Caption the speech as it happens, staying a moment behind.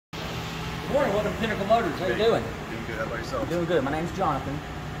Morning, welcome to Pinnacle Motors. How you doing? Doing good. How about yourself? Doing good. My name's Jonathan.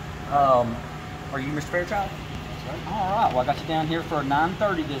 Are you Mr. Fairchild? That's right. All right. Well, I got you down here for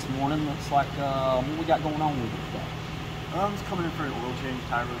 9:30 this morning. Looks like what we got going on with it today. I'm just coming in for an oil change,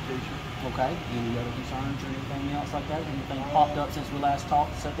 tire rotation. Okay. Any other concerns or anything else like that? Anything popped up since we last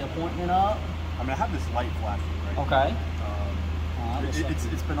talked to set the appointment up? I mean, I have this light flashing right Okay. now.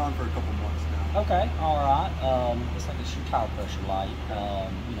 It's been on for a couple months now. Okay. All right. Looks like it's your tire pressure light.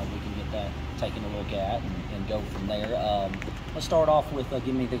 You know, we can get that taken a look at and go from there. Let's start off with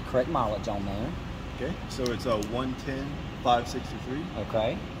give me the correct mileage on there. Okay. So it's a 110,563.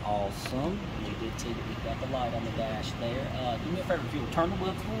 Okay, awesome. You did see that we've got the light on the dash there. Do me a favor, if you will turn the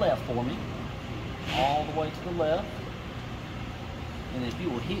wheel to the left for me. All the way to the left. And if you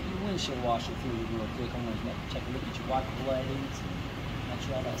will hit your windshield washer fluid real quick on those, take a look at your wiper blades. Make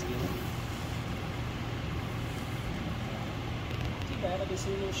sure all that's good. Too bad, I can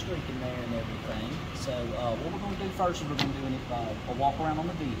see a little streak in there and everything. So what we're going to do first is we're going to do a walk around on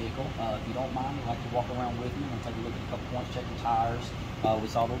the vehicle. If you don't mind, we'd like to walk around with me and take a look at a couple points, check the tires. We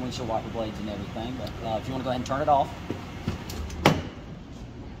saw the windshield wiper blades and everything, but if you want to go ahead and turn it off.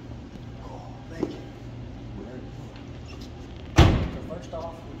 Oh, thank you. So first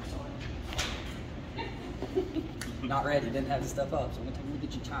off, not ready, didn't have the stuff up, so I'm going to take a look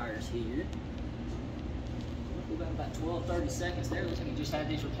at your tires here. We've got about 12-30 seconds there. Looks like you just had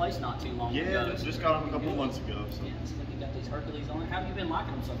these replaced not too long ago. Yeah, just got them a couple months ago. So. Yeah, looks like you got these Hercules on. How have you been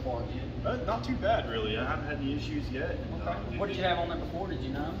liking them so far, dude? Not too bad, really. I haven't had any issues yet. Okay. What did you have on there before? Did you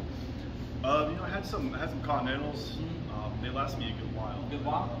know? You know, I had some Continentals. They last me a good while. Good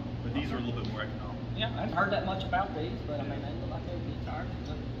while. But these are a little bit more economical. Yeah, I haven't heard that much about these, but I mean, they look like they're good tires.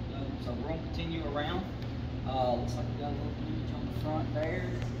 So we're gonna continue around. Looks like we got a little image on the front there.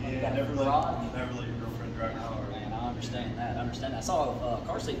 Yeah, never let your girlfriend drive your car. Man, I understand that. I saw a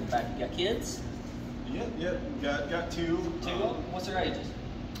car seat in the back. You got kids? Yep. Got two. Two of them? What's their ages?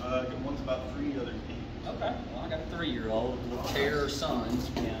 One's about 3, the other's 8. Okay. Well, I got a 3-year-old, little terror sons.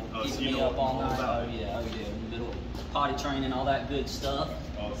 You know, so keeping you me know up all all night. about Oh yeah. Middle potty training, all that good stuff.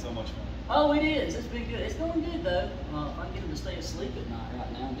 Oh, so much fun. Oh, it is. It's been good. It's going good though. If I can get them to stay asleep at night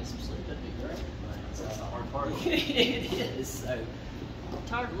right now and get some sleep, that'd be great. That's the hard part. It is. So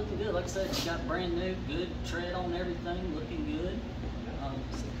tires are looking good. Like I said, you got brand new, good tread on everything, looking good.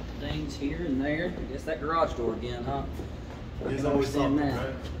 Just a couple things here and there. I guess that garage door again, huh? It's always something, that.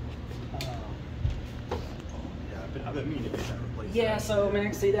 right? Yeah, I've been meaning to get that replaced. Yeah, so I mean, I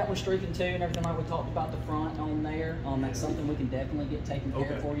can see that one streaking too and everything like we talked about the front on there. That's something we can definitely get taken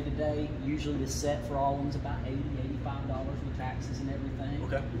care of for you today. Usually the set for all of them is about $80, $85 with taxes and everything.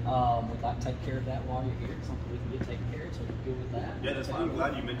 Okay. We'd like to take care of that while you're here. It's something we can get taken care of, so we're good with that. Yeah, that's fine. I'm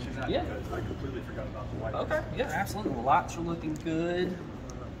glad you mentioned that because I completely forgot about the white. Okay, yeah, absolutely. The lights are looking good.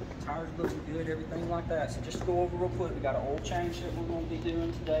 Tires looking good, everything like that. So just to go over real quick, we got an oil change that we're going to be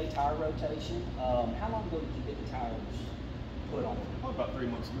doing today, tire rotation. How long ago did you get the tires put on? Oh, about 3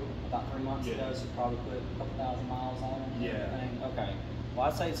 months ago. About 3 months ago, so probably put a couple thousand miles on them and everything. Okay. Well,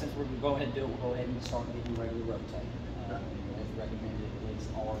 I'd say since we're going to go ahead and do it, we'll go ahead and start getting regular rotate. As recommended, at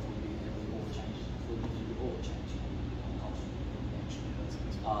least ours we do every oil change, including the oil change.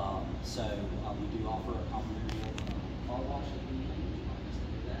 So we do offer a complimentary car wash if you need.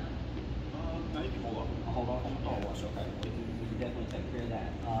 Now you can hold off. I'll hold off on the car wash, okay. We can definitely take care of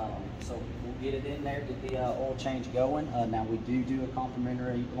that. So we'll get it in there, get the oil change going. Now we do a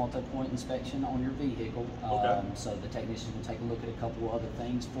complimentary multi-point inspection on your vehicle. So the technician will take a look at a couple of other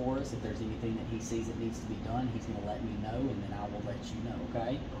things for us. If there's anything that he sees that needs to be done, he's going to let me know, and then I will let you know,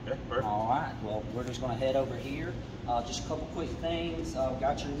 okay? Okay, perfect. All right, well, we're just going to head over here. Just a couple quick things.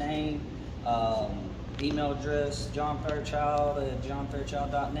 Got your name, email address,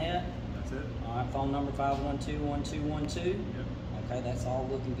 johnfairchild@johnfairchild.net. That's it. All right, phone number 512-1212. Yep. Okay, that's all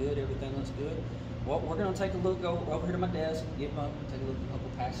looking good. Everything looks good. Well, we're going to take a look, go over here to my desk, get up, take a look at a couple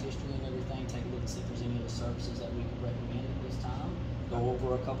past history and everything, take a look and see if there's any other services that we could recommend at this time. Go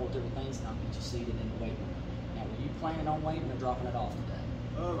over a couple of different things, and I'll get you seated in the waiting room. Now, were you planning on waiting or dropping it off today?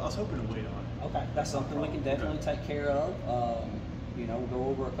 I was hoping to wait on it. Okay, that's something we can definitely take care of. You know, we'll go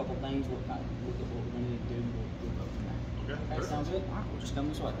over a couple things, look at what we're going to need to do, we'll go from there. Okay, Okay, sounds good? All right, we'll just come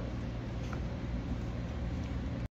this way.